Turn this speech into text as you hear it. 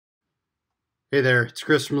Hey there, it's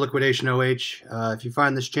Chris from Liquidation OH. If you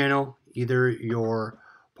find this channel, either you're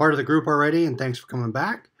part of the group already and thanks for coming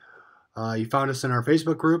back, you found us in our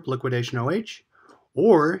Facebook group, Liquidation OH,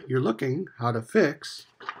 or you're looking how to fix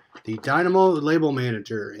the Dymo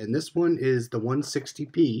LabelManager, and this one is the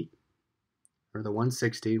 160p, or the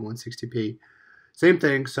 160p. Same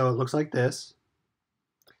thing, so it looks like this.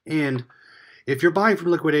 And if you're buying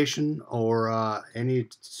from Liquidation or any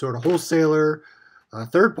sort of wholesaler,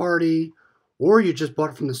 third party, or you just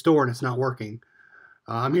bought it from the store and it's not working,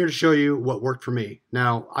 I'm here to show you what worked for me.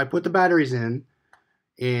 Now, I put the batteries in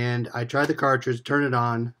and I tried the cartridge, turned it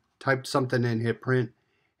on, typed something in, hit print,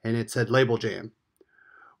 and it said label jam.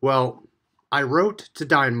 Well, I wrote to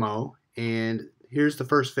Dymo and here's the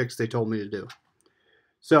first fix they told me to do.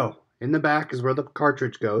 So, in the back is where the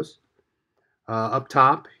cartridge goes. Up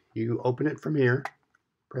top, you open it from here,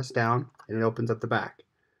 press down, and it opens up the back.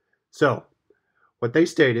 So, what they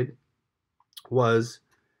stated was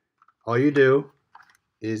all you do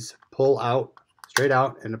is pull out, straight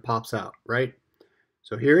out, and it pops out, right?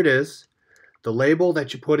 So here it is. The label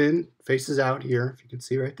that you put in faces out here. If you can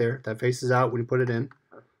see right there, that faces out when you put it in.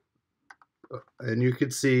 And you can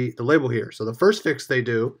see the label here. So the first fix they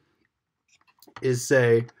do is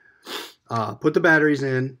say, put the batteries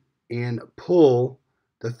in and pull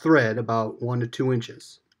the thread about 1 to 2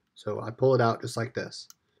 inches. So I pull it out just like this,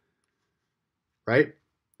 right?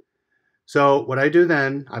 So what I do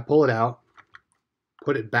then, I pull it out,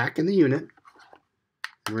 put it back in the unit,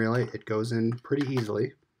 and really it goes in pretty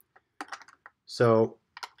easily. So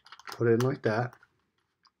put it in like that.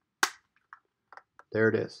 There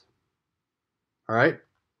it is. All right,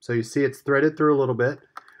 so you see it's threaded through a little bit.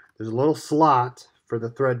 There's a little slot for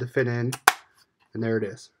the thread to fit in, and there it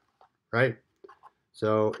is, right?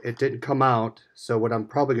 So it didn't come out, so what I'm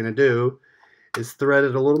probably going to do is thread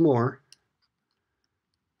it a little more.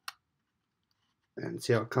 And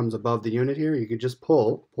see how it comes above the unit here? You could just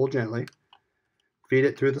pull gently, feed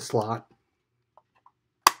it through the slot.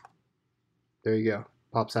 There you go,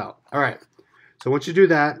 pops out. All right, so once you do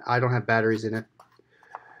that, I don't have batteries in it.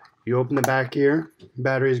 You open the back here,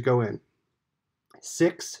 batteries go in.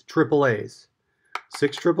 6 AAAs.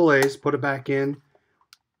 6 AAAs, put it back in,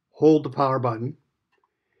 hold the power button.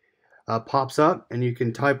 Pops up, and you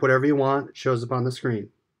can type whatever you want. It shows up on the screen.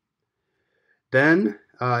 Then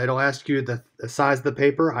it'll ask you the size of the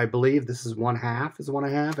paper. I believe this is 1/2 is the one I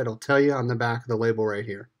have. It'll tell you on the back of the label right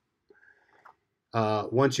here.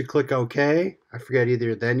 Once you click OK, I forget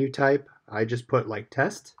either then you type. I just put like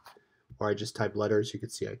test, or I just type letters. You can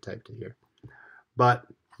see I typed it here. But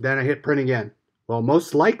then I hit print again. Well,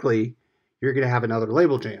 most likely you're going to have another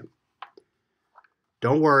label jam.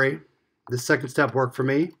 Don't worry. This second step worked for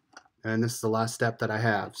me, and this is the last step that I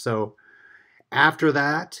have. So after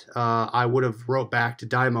that, I would have wrote back to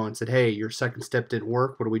Dymo and said, hey, your second step didn't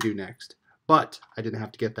work. What do we do next? But I didn't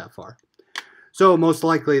have to get that far. So most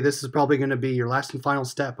likely, this is probably going to be your last and final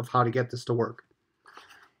step of how to get this to work.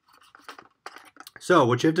 So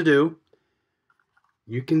what you have to do,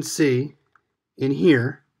 you can see in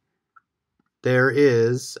here, there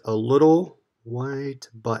is a little white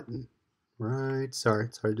button. Right, sorry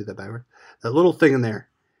to do that backward. That little thing in there,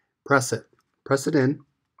 press it in,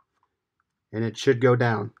 and it should go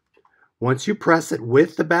down. Once you press it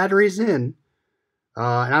with the batteries in,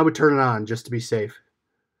 and I would turn it on just to be safe.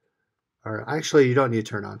 Or actually, you don't need to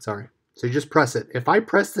turn it on, sorry. So you just press it. If I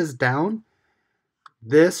press this down,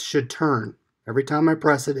 this should turn. Every time I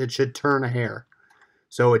press it, it should turn a hair.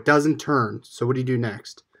 So it doesn't turn. So what do you do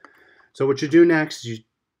next? So what you do next is you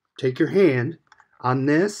take your hand on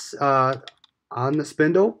this, on the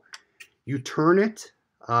spindle, you turn it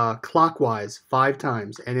clockwise 5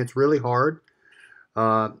 times, and it's really hard.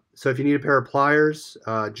 So if you need a pair of pliers,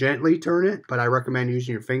 gently turn it, but I recommend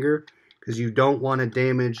using your finger because you don't want to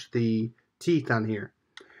damage the teeth on here.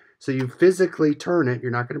 So you physically turn it,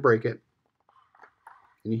 you're not going to break it.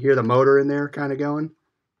 And you hear the motor in there kind of going.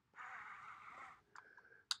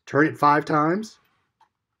 Turn it 5 times.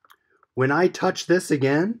 When I touch this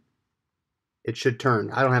again, it should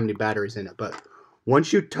turn. I don't have any batteries in it, but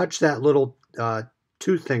once you touch that little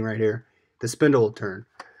tooth thing right here, the spindle will turn.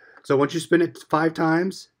 So once you spin it 5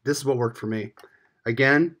 times, this is what worked for me.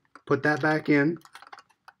 Again, put that back in.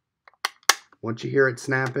 Once you hear it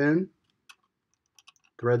snap in,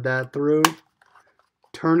 thread that through,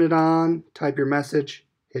 turn it on, type your message,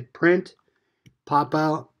 hit print, pop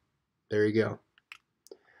out, there you go.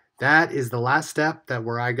 That is the last step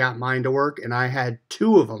where I got mine to work, and I had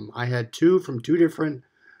 2 of them. I had 2 from 2 different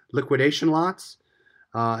liquidation lots,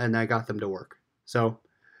 and I got them to work. So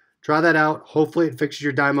try that out. Hopefully it fixes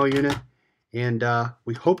your Dymo unit, and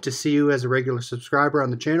we hope to see you as a regular subscriber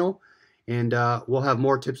on the channel. and we'll have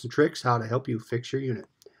more tips and tricks how to help you fix your unit.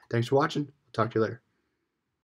 Thanks for watching. Talk to you later.